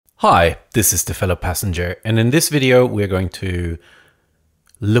Hi, this is the fellow passenger, and in this video we're going to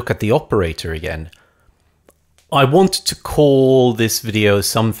look at the operator again. I wanted to call this video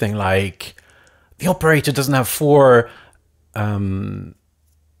something like the operator doesn't have four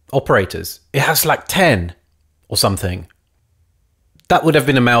operators, it has like 10 or something. That would have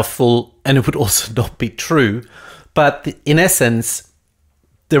been a mouthful and it would also not be true, but in essence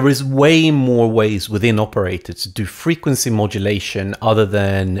there is way more ways within operator to do frequency modulation other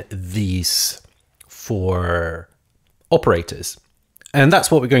than these four operators. And that's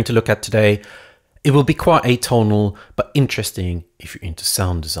what we're going to look at today. It will be quite atonal, but interesting if you're into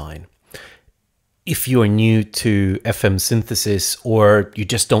sound design. If you are new to FM synthesis or you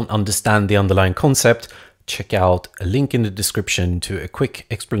just don't understand the underlying concept, check out a link in the description to a quick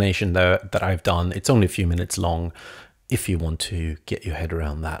explanation there that I've done. It's only a few minutes long if you want to get your head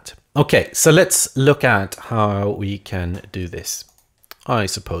around that. Okay, so let's look at how we can do this. I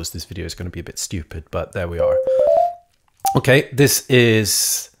suppose this video is going to be a bit stupid, but there we are. Okay, this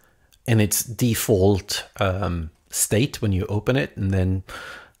is in its default state when you open it, and then,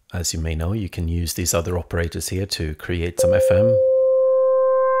 as you may know, you can use these other operators here to create some FM.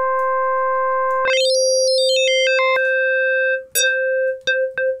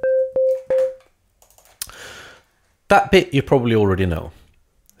 That bit you probably already know.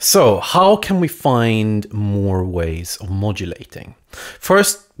 So how can we find more ways of modulating?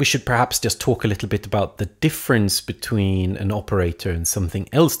 First, we should perhaps just talk a little bit about the difference between an operator and something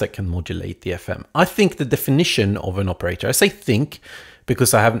else that can modulate the FM. I think the definition of an operator, I say think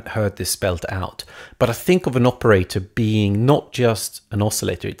because I haven't heard this spelled out, but I think of an operator being not just an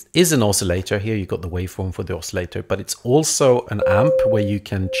oscillator. It is an oscillator. Here you got the waveform for the oscillator, but it's also an amp where you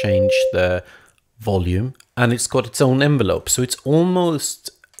can change the volume, and it's got its own envelope, so it's almost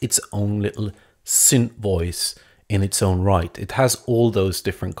its own little synth voice in its own right. It has all those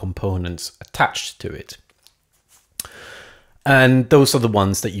different components attached to it, and those are the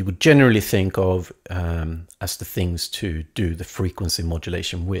ones that you would generally think of as the things to do the frequency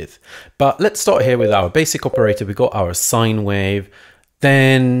modulation with. But let's start here with our basic operator. We got our sine wave.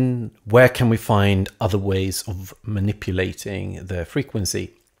 Then where can we find other ways of manipulating the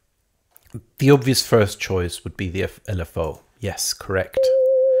frequency? The obvious first choice would be the LFO. Yes, correct.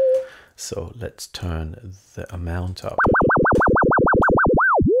 So let's turn the amount up.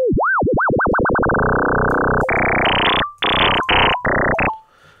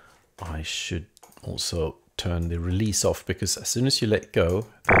 I should also turn the release off, because as soon as you let go,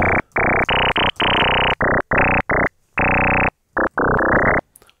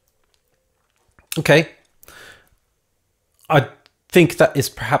 okay. I think that is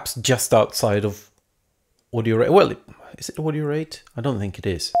perhaps just outside of audio rate. Well, is it audio rate? I don't think it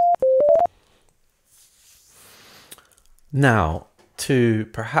is. Now, to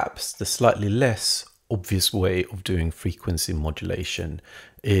perhaps the slightly less obvious way of doing frequency modulation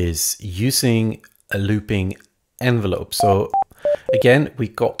is using a looping envelope. So again, we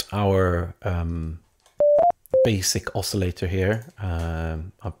got our basic oscillator here.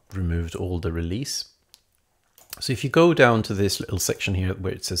 I've removed all the release. So if you go down to this little section here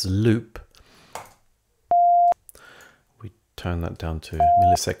where it says loop, we turn that down to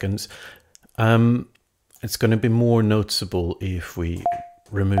milliseconds. It's going to be more noticeable if we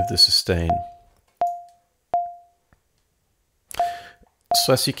remove the sustain.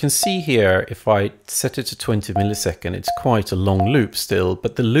 So as you can see here, if I set it to 20 milliseconds, it's quite a long loop still,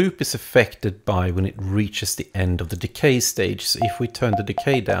 but the loop is affected by when it reaches the end of the decay stage. So if we turn the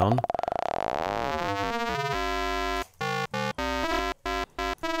decay down,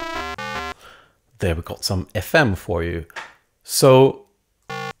 there we got some FM for you. So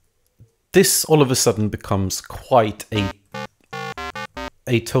this all of a sudden becomes quite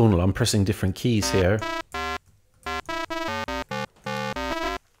atonal. I'm pressing different keys here,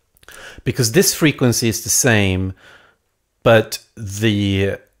 because this frequency is the same, but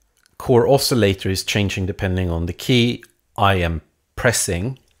the core oscillator is changing depending on the key I am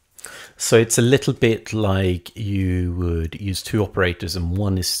pressing. So it's a little bit like you would use two operators and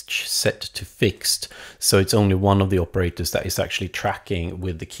one is set to fixed. So it's only one of the operators that is actually tracking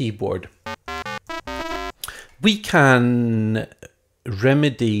with the keyboard. We can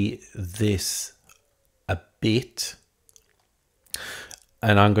remedy this a bit,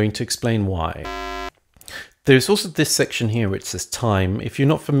 and I'm going to explain why. There's also this section here where it says time. If you're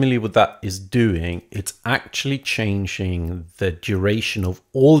not familiar with that is doing, it's actually changing the duration of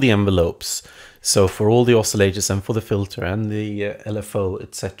all the envelopes. So for all the oscillators and for the filter and the LFO,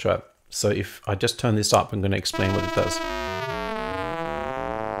 etc. So if I just turn this up, I'm going to explain what it does.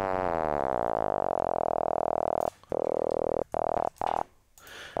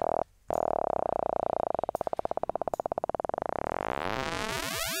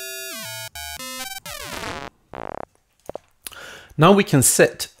 Now we can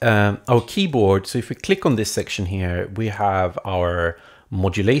set our keyboard. So if we click on this section here, we have our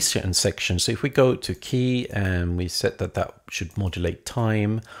modulation section. So if we go to key and we set that should modulate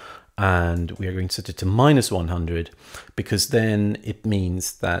time, and we are going to set it to -100, because then it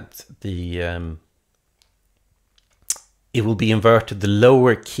means that it will be inverted. The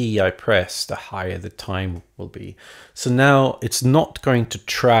lower key I press, the higher the time will be. So now it's not going to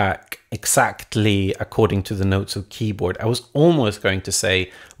track exactly according to the notes of keyboard. I was almost going to say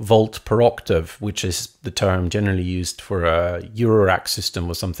volt per octave, which is the term generally used for a Eurorack system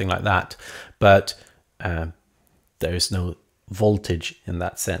or something like that. But there is no voltage in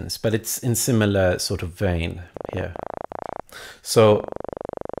that sense, but it's in similar sort of vein here. So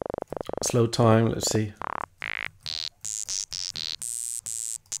slow time, let's see.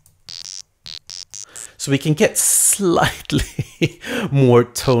 So we can get slightly more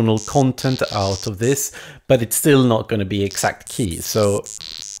tonal content out of this, but it's still not going to be exact key. So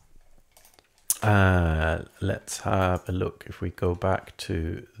let's have a look if we go back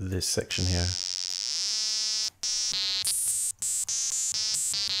to this section here.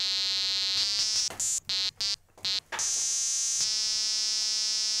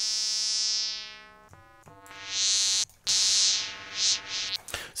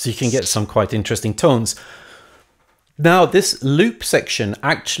 So you can get some quite interesting tones. Now this loop section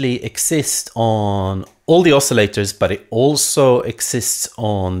actually exists on all the oscillators, but it also exists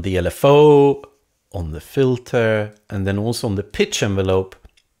on the LFO, on the filter, and then also on the pitch envelope,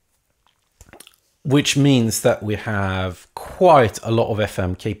 which means that we have quite a lot of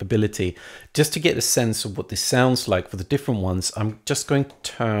FM capability. Just to get a sense of what this sounds like for the different ones, I'm just going to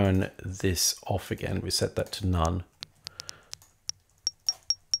turn this off again. We set that to none.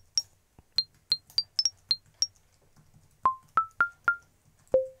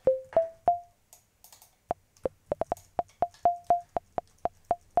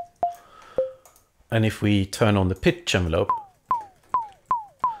 And if we turn on the pitch envelope,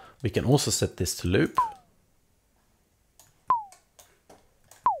 we can also set this to loop.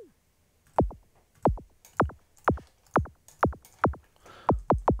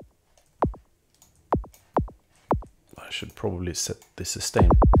 I should probably set the sustain.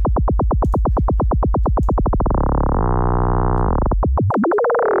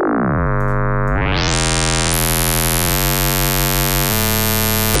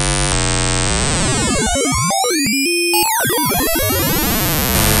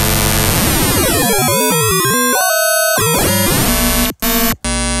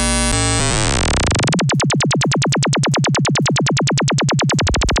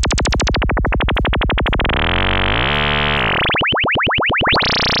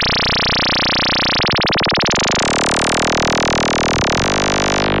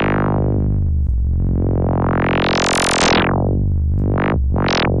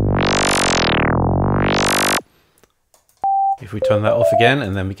 If we turn that off again,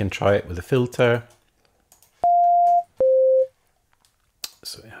 and then we can try it with a filter.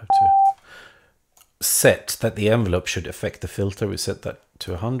 So we have to set that the envelope should affect the filter. We set that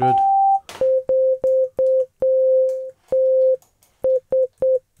to 100.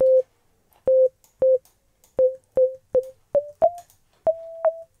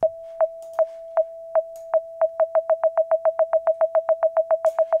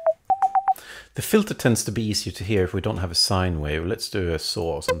 The filter tends to be easier to hear if we don't have a sine wave. Let's do a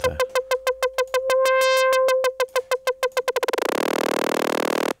saw or something.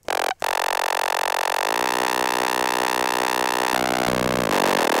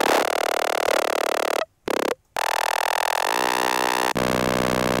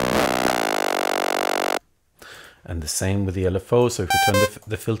 And the same with the LFO. So if we turn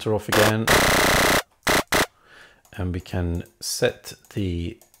the filter off again, and we can set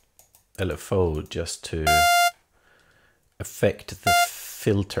the LFO just to affect the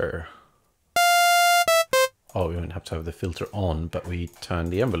filter. Oh, we don't have to have the filter on, but we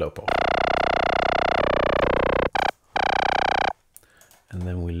turn the envelope off. And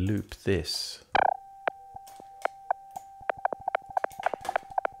then we loop this.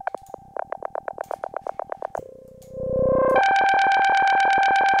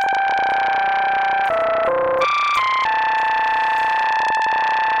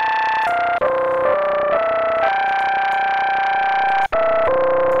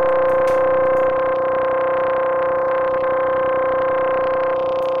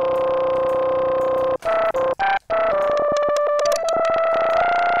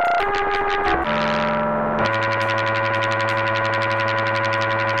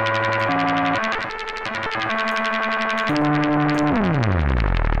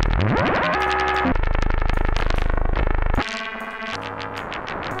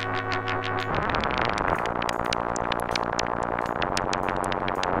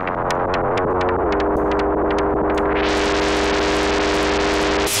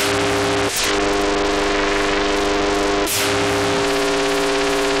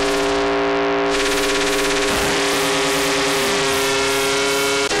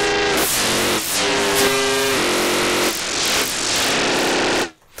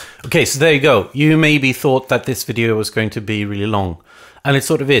 Okay, so there you go. You maybe thought that this video was going to be really long, and it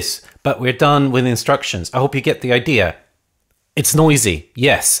sort of is, but we're done with instructions. I hope you get the idea. It's noisy,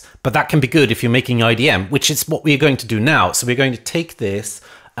 yes, but that can be good if you're making IDM, which is what we're going to do now. So we're going to take this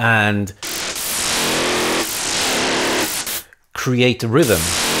and create a rhythm.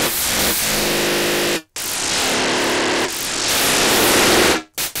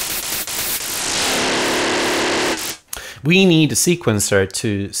 We need a sequencer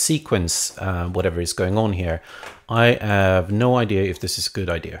to sequence whatever is going on here. I have no idea if this is a good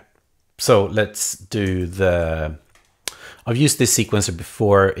idea. So let's do the... I've used this sequencer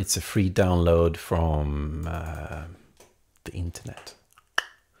before. It's a free download from the internet.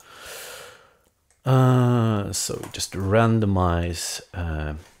 So just randomize.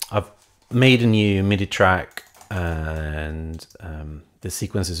 I've made a new MIDI track and the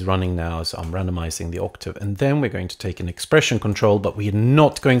sequence is running now, so I'm randomizing the octave, and then we're going to take an expression control, but we're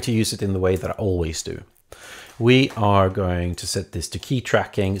not going to use it in the way that I always do. We are going to set this to key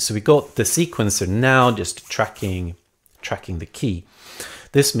tracking. So we got the sequencer now just tracking the key.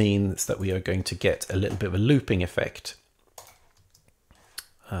 This means that we are going to get a little bit of a looping effect.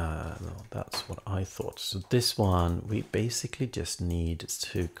 No, that's what I thought. So this one, we basically just need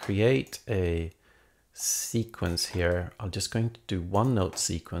to create a sequence here. I'm just going to do one note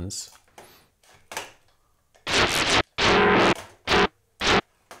sequence.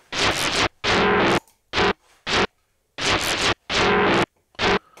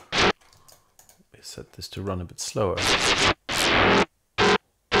 We set this to run a bit slower.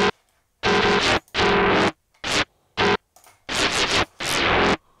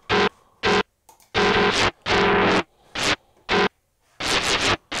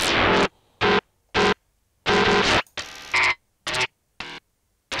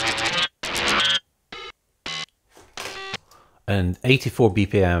 And 84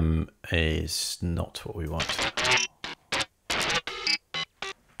 BPM is not what we want.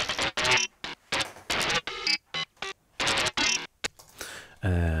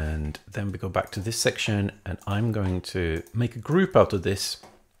 And then we go back to this section, and I'm going to make a group out of this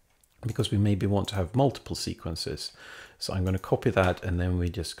because we maybe want to have multiple sequences. So I'm going to copy that, and then we're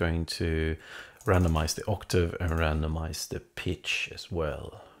just going to randomize the octave and randomize the pitch as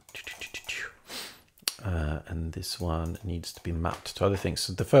well. And this one needs to be mapped to other things.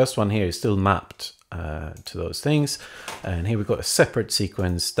 So the first one here is still mapped to those things. And here we've got a separate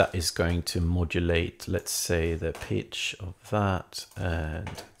sequence that is going to modulate, let's say, the pitch of that and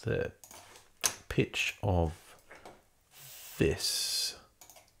the pitch of this.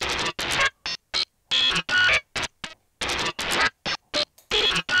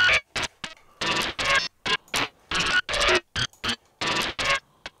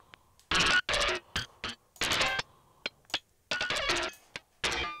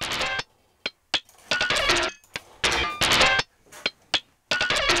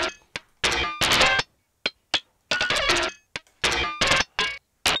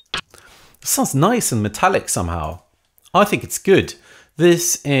 Sounds nice and metallic somehow. I think it's good.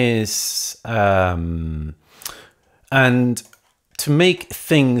 This is and to make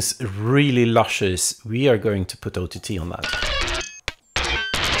things really luscious, we are going to put OTT on that.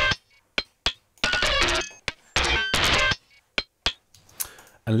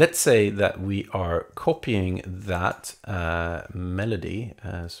 And let's say that we are copying that melody,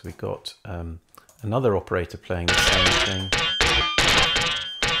 as we got another operator playing the same thing.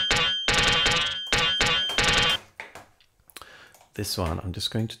 This one, I'm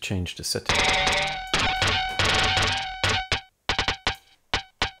just going to change the setting.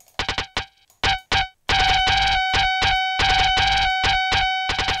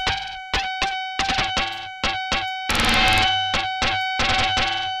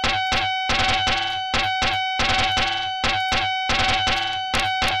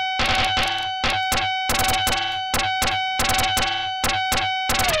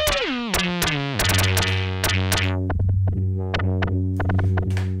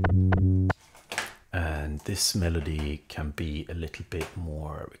 This melody can be a little bit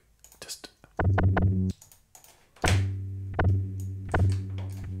more just...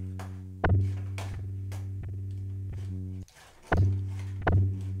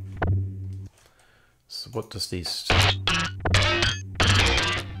 So what does these...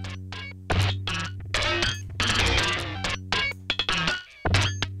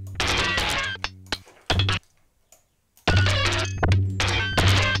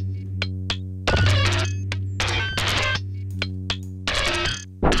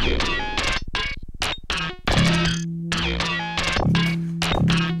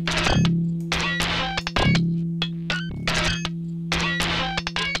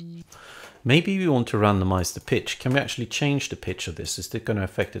 Maybe we want to randomize the pitch. Can we actually change the pitch of this? Is it going to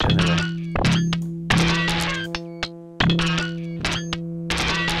affect it anyway?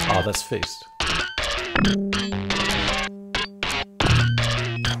 Ah, that's fixed.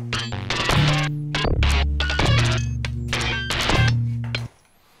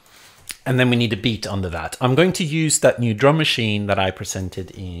 And then we need a beat under that. I'm going to use that new drum machine that I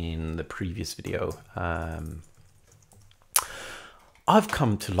presented in the previous video. I've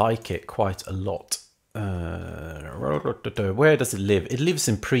come to like it quite a lot. Where does it live? It lives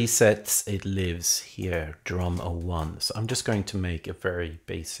in presets. It lives here, drum 01. So I'm just going to make a very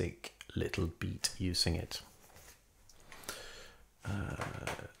basic little beat using it.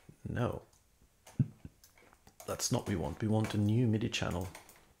 No, that's not what we want. We want a new MIDI channel.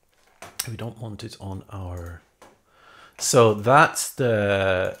 We don't want it on our... So that's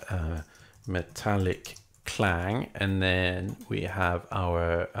the metallic clang, and then we have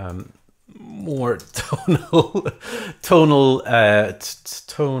our more tonal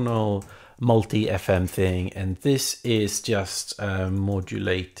multi-FM thing, and this is just a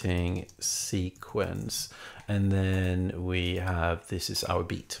modulating sequence, and then we have, this is our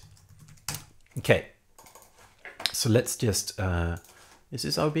beat. Okay, so let's just is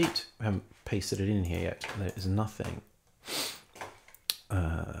this our beat? I haven't pasted it in here yet. There is nothing.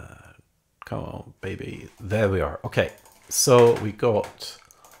 Come on, baby. There we are. Okay, so we got...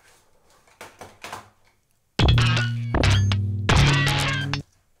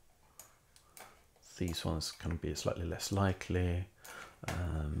 These ones can be slightly less likely.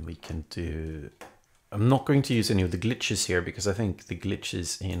 We can do... I'm not going to use any of the glitches here because I think the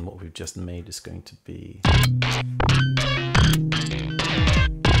glitches in what we've just made is going to be...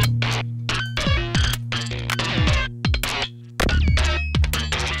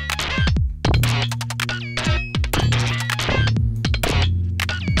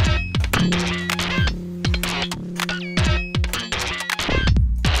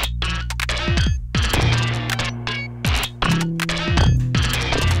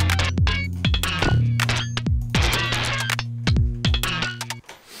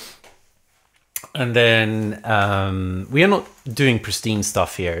 And then we are not doing pristine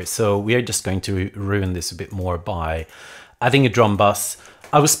stuff here, so we are just going to ruin this a bit more by adding a drum bus.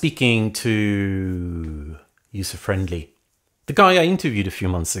 I was speaking to User Friendly, the guy I interviewed a few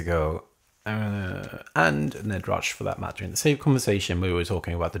months ago, and Ned Rush for that matter. In the same conversation, we were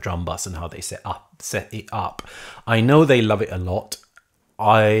talking about the drum bus and how they set it up. I know they love it a lot.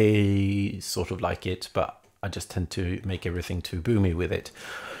 I sort of like it, but I just tend to make everything too boomy with it.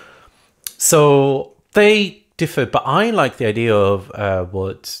 So they differ, but I like the idea of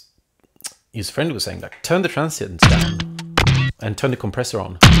what his friend was saying, like turn the transients down and turn the compressor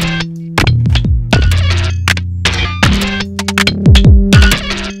on.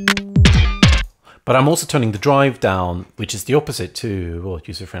 But I'm also turning the drive down, which is the opposite to what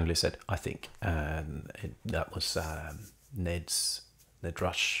User Friendly said, I think. And that was Ned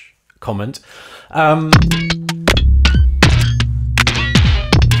Rush comment.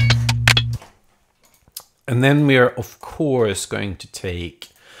 And then we're, of course, going to take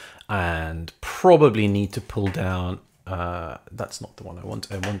and probably need to pull down, that's not the one I want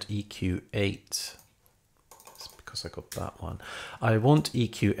EQ8. It's because I got that one. I want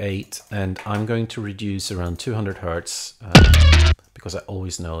EQ8, and I'm going to reduce around 200 Hertz because I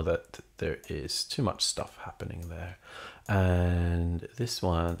always know that there is too much stuff happening there. And this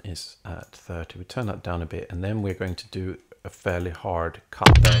one is at 30. We turn that down a bit, and then we're going to do a fairly hard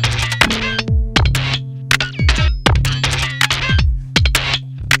cut there.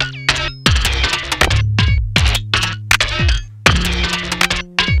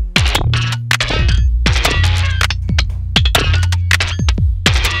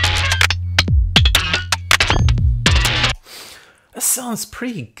 Sounds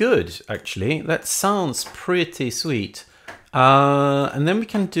pretty good, actually. That sounds pretty sweet. And then we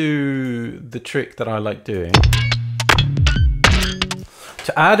can do the trick that I like doing.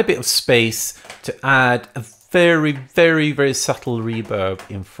 To add a bit of space, to add a very, very, very subtle reverb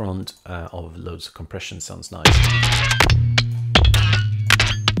in front of loads of compression sounds nice.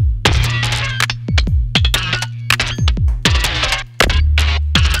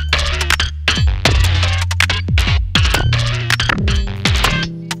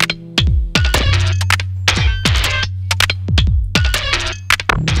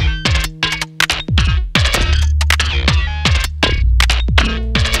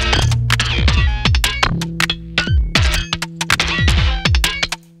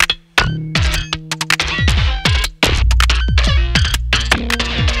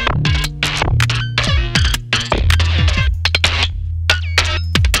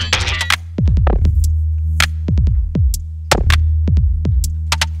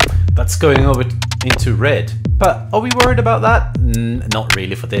 going over into red. But are we worried about that? Not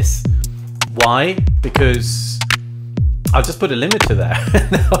really for this. Why? Because I'll just put a limit to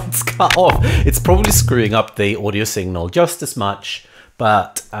that. Now it's cut off. It's probably screwing up the audio signal just as much,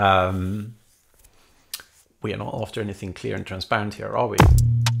 but we are not after anything clear and transparent here, are we?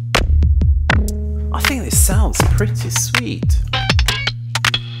 I think this sounds pretty sweet.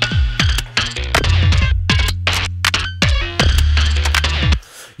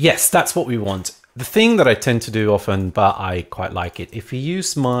 Yes, that's what we want. The thing that I tend to do often, but I quite like it, if you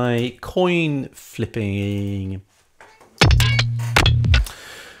use my coin flipping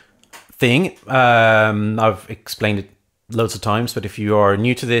thing, I've explained it loads of times, but if you are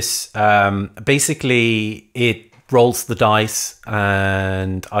new to this, basically it rolls the dice,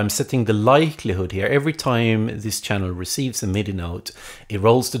 and I'm setting the likelihood here. Every time this channel receives a MIDI note, it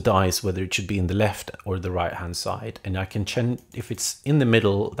rolls the dice whether it should be in the left or the right hand side, and I can change if it's in the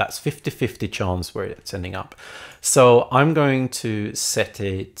middle. That's 50-50 chance where it's ending up. So I'm going to set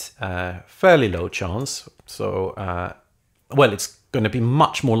it fairly low chance, so well, it's going to be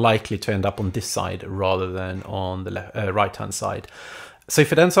much more likely to end up on this side rather than on the right hand side. So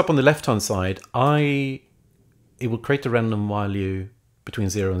if it ends up on the left hand side, it will create a random value between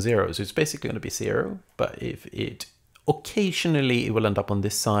 0 and 0. So it's basically going to be 0, but if it occasionally it will end up on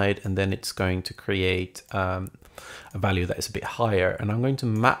this side, and then it's going to create a value that is a bit higher, and I'm going to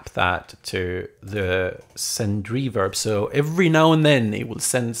map that to the send reverb. So every now and then it will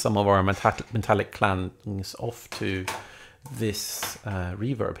send some of our metallic clangs off to this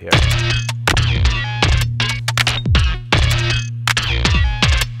reverb here.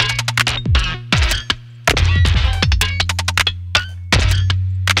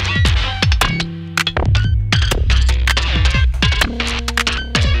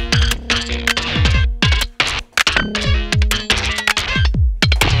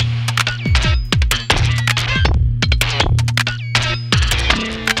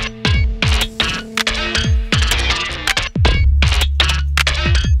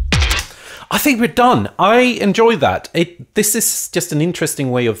 I think we're done. I enjoy that. This is just an interesting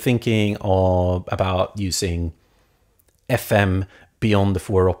way of thinking about using FM beyond the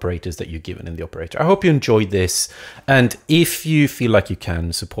 4 operators that you're given in the operator. I hope you enjoyed this. And if you feel like you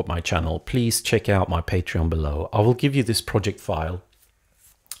can support my channel, please check out my Patreon below. I will give you this project file,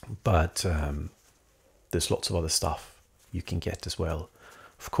 but there's lots of other stuff you can get as well.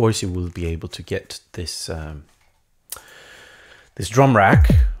 Of course, you will be able to get this this drum rack,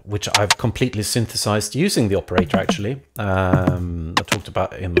 which I've completely synthesized using the operator, actually. I talked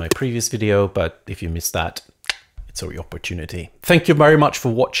about it in my previous video, but if you missed that, it's a opportunity. Thank you very much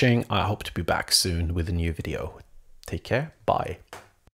for watching. I hope to be back soon with a new video. Take care. Bye.